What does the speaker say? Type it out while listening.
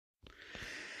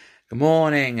Good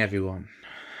morning, everyone.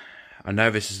 I know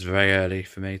this is very early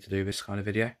for me to do this kind of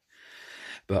video,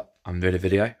 but I'm doing a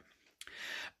video.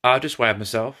 I just weighed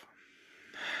myself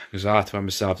because I have to weigh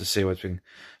myself to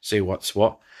see what's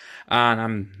what,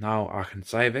 and now I can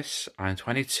say this: I'm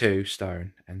 22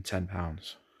 stone and 10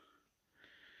 pounds.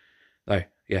 No,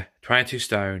 yeah, 22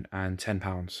 stone and 10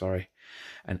 pounds. Sorry,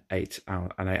 and 8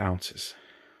 ounces,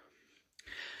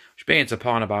 which means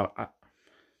upon about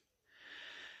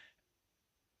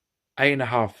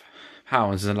 8.5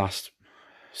 pounds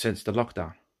since the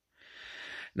lockdown.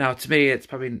 Now, to me,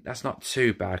 that's not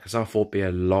too bad because I thought it'd be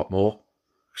a lot more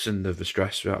because of the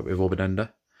stress we've all been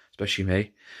under, especially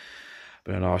me,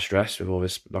 been under a lot of stress with all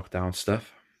this lockdown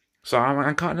stuff. So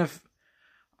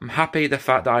I'm happy the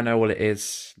fact that I know what it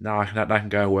is now. I can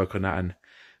go and work on that and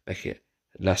make it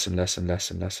less and less and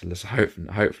less and less and less.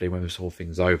 Hopefully, when this whole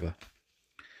thing's over,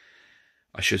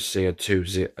 I should see a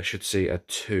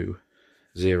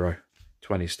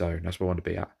 20 stone. That's what I want to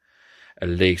be at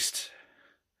least.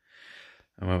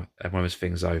 And when this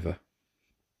thing's over.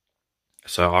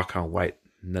 So I can't wait.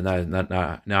 Now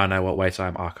I know what weight I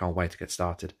am. I can't wait to get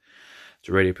started.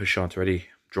 To really push on, to really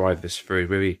drive this through.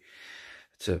 Really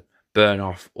to burn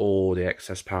off all the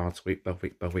excess pounds week by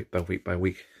week by week by week by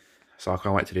week. So I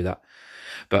can't wait to do that.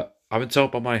 But I've been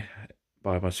told by my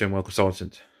swim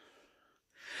consultant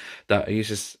that I use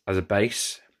this as a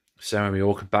base. So when we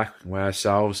all come back, we can weigh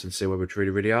ourselves and see where we truly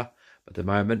really are. But at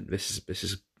the moment, this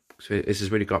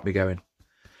has really got me going.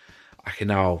 I can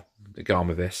now get on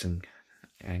with this and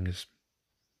just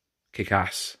kick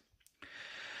ass.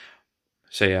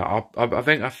 So yeah, I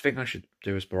think I should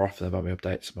do this more often about my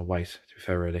updates and my weight. To be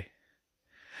fair, really,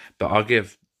 but I'll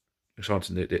give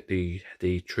the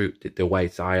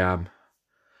weight I am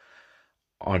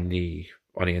on the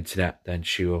internet. Then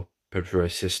she will put through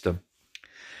a system,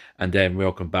 and then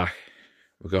we'll come back.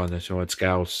 We'll go on the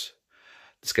scales.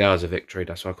 The scales of victory.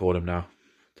 That's what I call them now.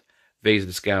 These are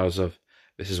the scales of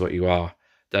this is what you are.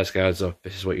 Those scales of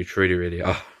this is what you truly really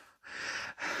are.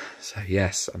 So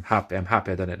yes, I'm happy. I'm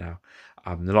happy I've done it now.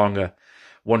 I'm no longer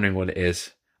wondering what it is.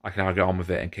 I can now get on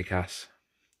with it and kick ass.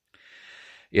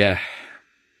 Yeah.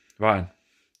 Right.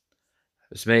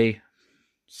 It's me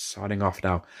signing off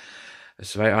now.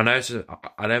 I know this is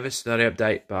an early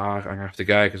update, but I'm going to have to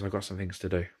go because I've got some things to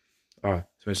do. Alright,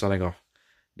 it's me signing off.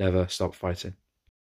 Never stop fighting.